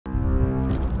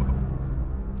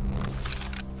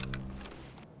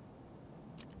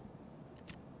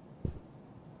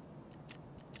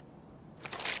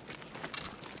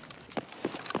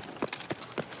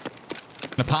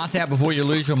Gonna pass out before you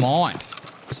lose your mind.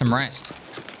 Get some rest.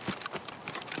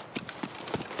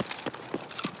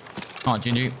 Oh,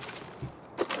 Gingy.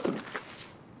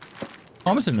 I'm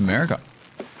almost in America.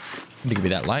 I didn't think it'd be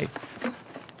that late.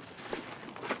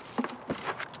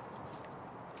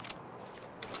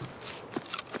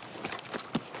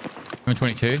 I'm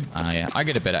 22. Yeah, I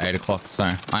get to bed at 8 o'clock, so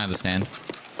I understand.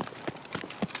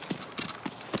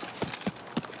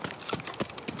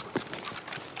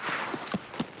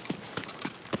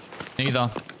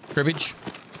 Neither. Cribbage.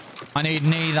 I need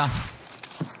neither.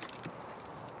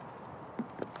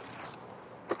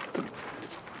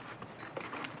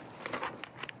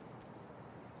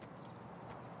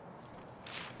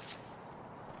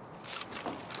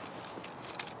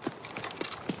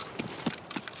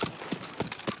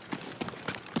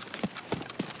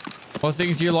 What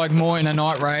things do you like more in a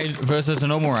night raid versus a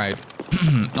normal raid?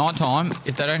 Nighttime,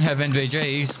 if they don't have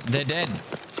NVGs, they're dead.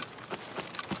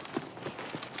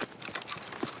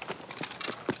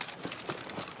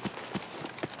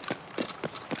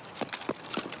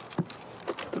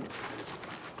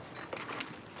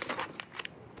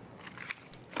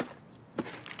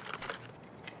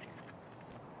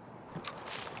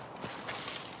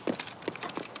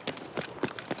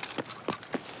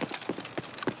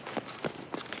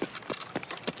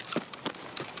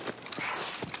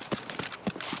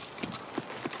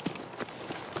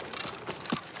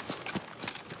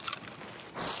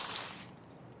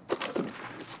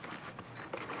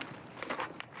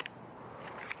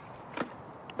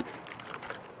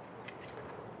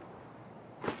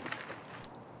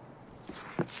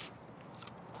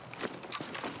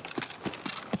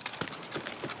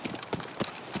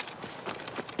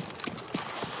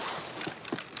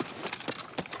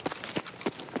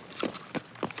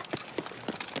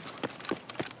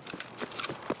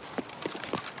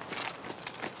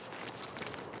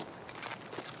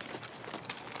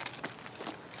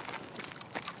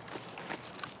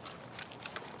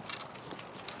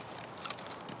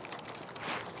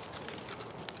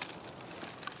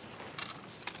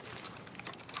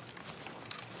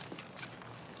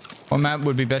 What map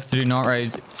would be best to do night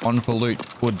raids on for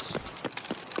loot? Woods.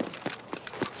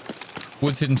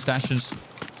 Woods hidden stashes.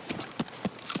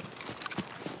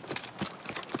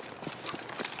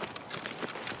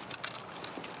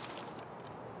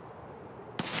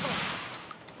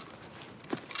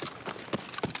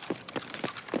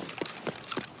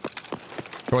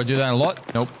 Do I do that a lot?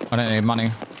 Nope. I don't need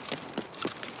money.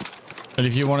 But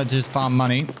if you want to just farm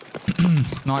money,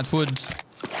 Night's Woods.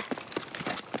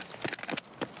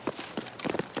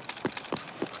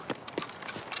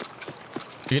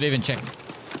 You could even check,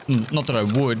 not that I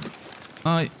would,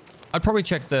 I'd probably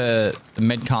check the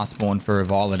medcar spawn for a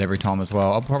violet every time as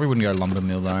well. I probably wouldn't go lumber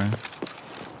mill though.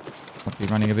 Might be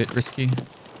running a bit risky.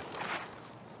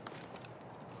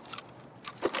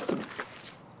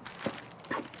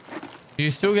 Do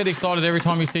you still get excited every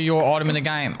time you see your item in the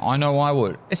game? I know I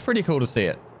would. It's pretty cool to see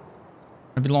it.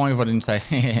 I'd be lying if I didn't say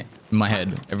in my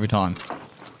head every time.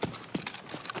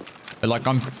 But like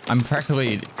I'm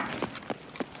practically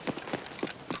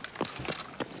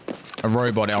a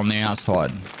robot on the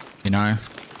outside, you know,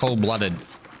 cold-blooded,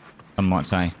 I might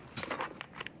say.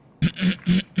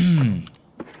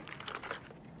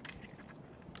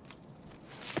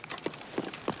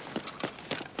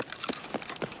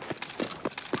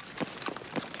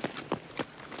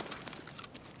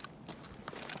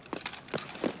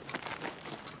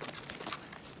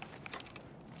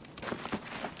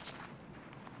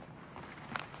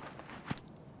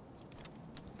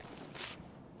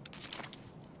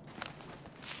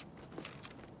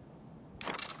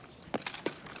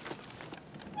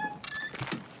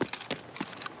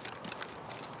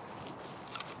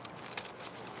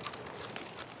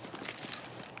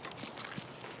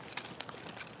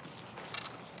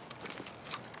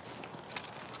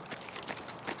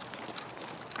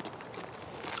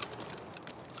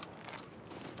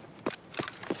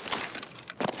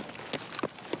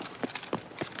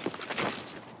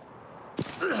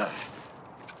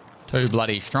 Too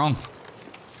bloody strong.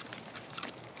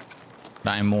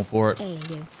 Aim more for it.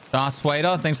 Darth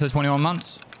Swader, thanks for the 21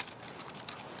 months.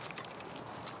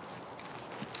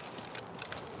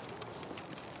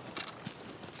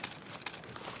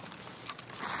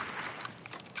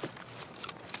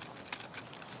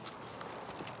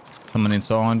 Someone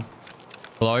inside.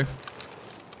 Hello?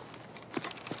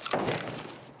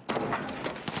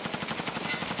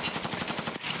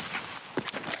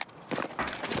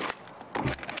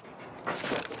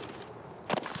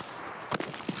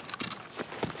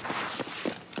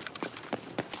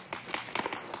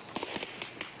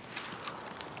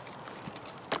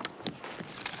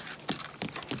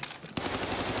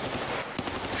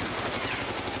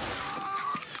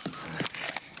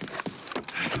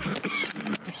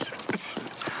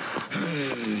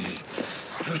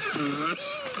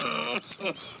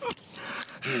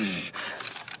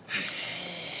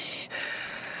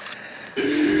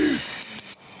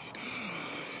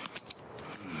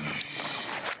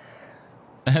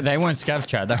 They weren't scavs,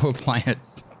 chat. They were players.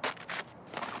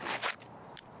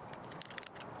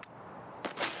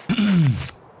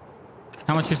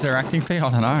 How much is their acting fee?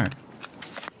 I don't know.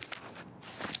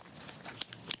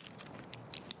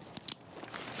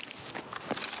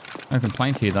 No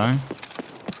complaints here, though.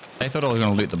 They thought I was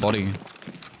going to loot the body.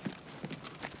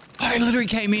 I literally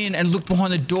came in and looked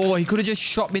behind the door. He could have just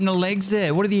shot me in the legs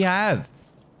there. What did he have?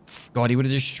 God, he would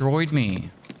have destroyed me.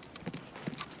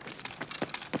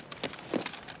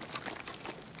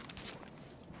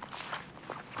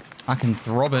 Fucking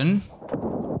throbbing.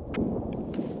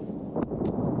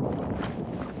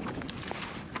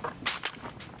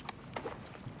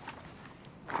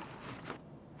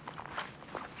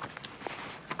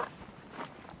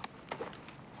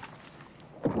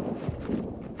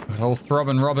 All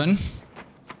throbbing Robin.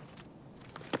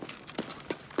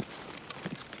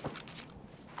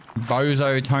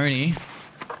 Bozo Tony.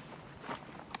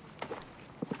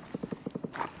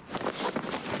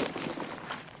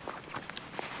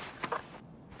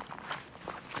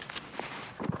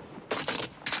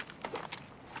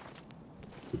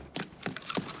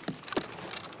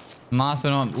 Last but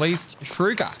not least,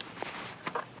 Shrooker.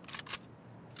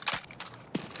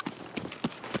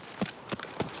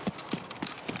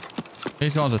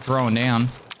 These guys are throwing down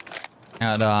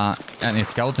out near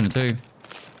Skeleton too.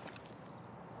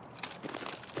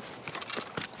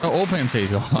 Oh, all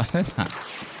PMCs, guys. I said that.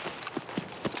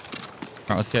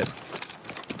 Alright, let's get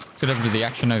over to the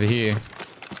action over here.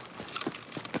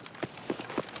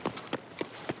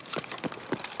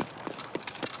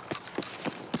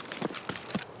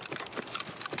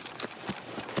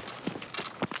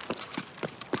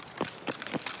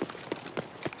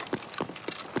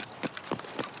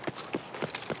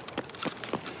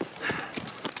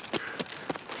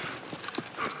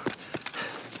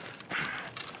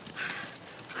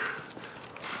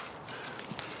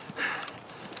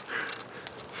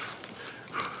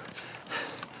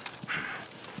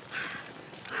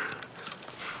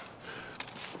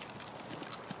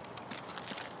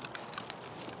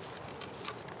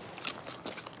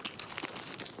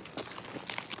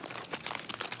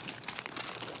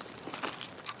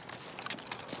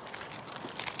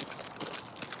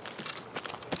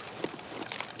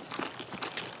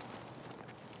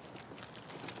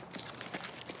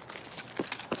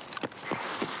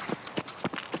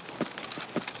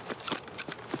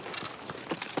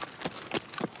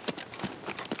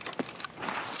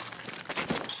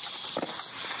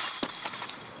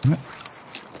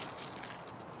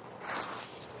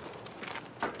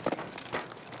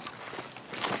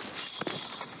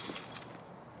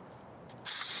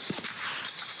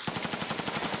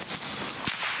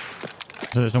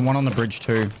 So there's one on the bridge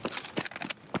too.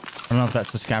 I don't know if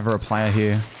that's a scav or a player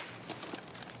here.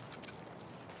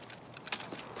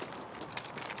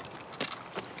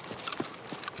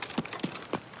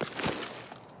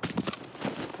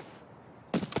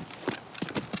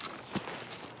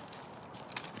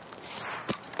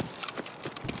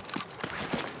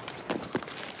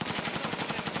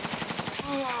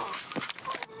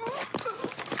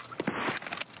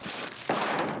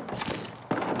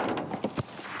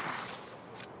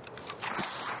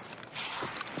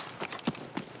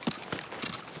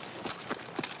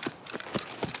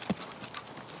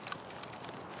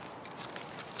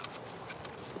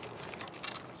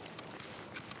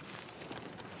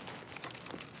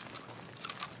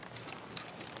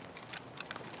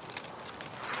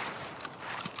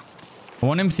 I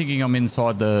want him thinking I'm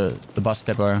inside the bus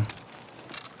depot.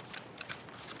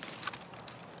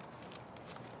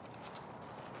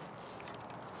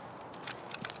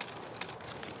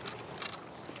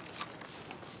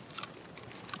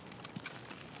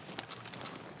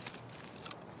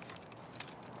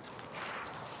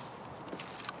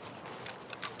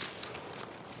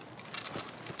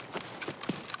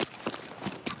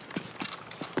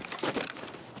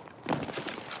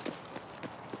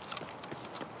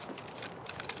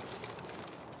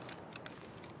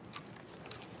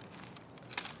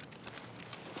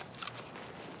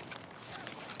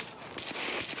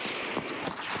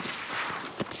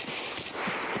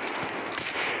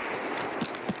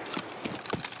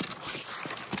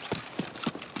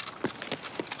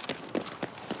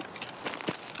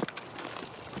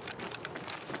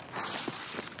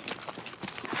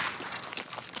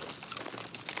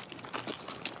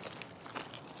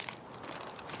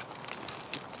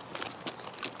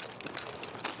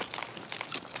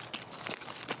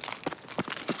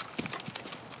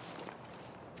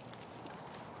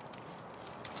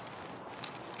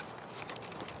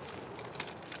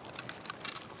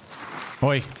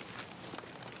 Oi.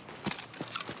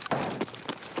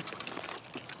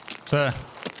 Sir.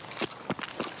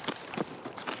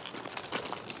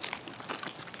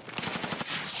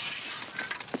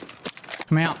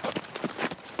 Come out.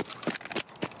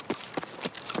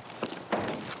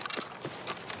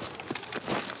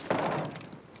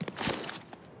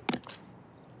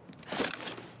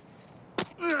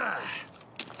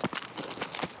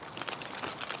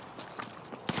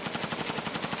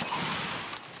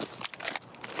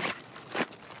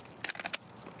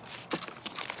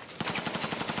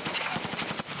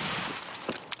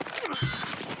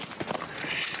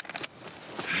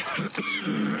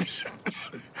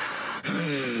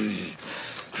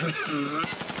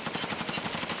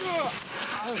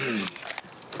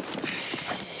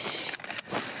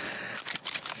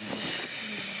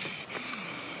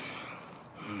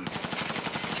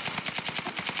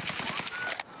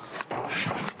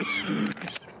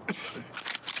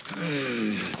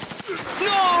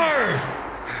 No!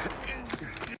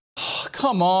 Oh,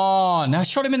 come on. I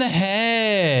shot him in the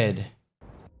head.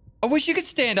 I wish you could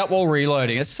stand up while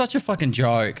reloading. It's such a fucking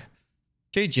joke.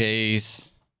 GG's.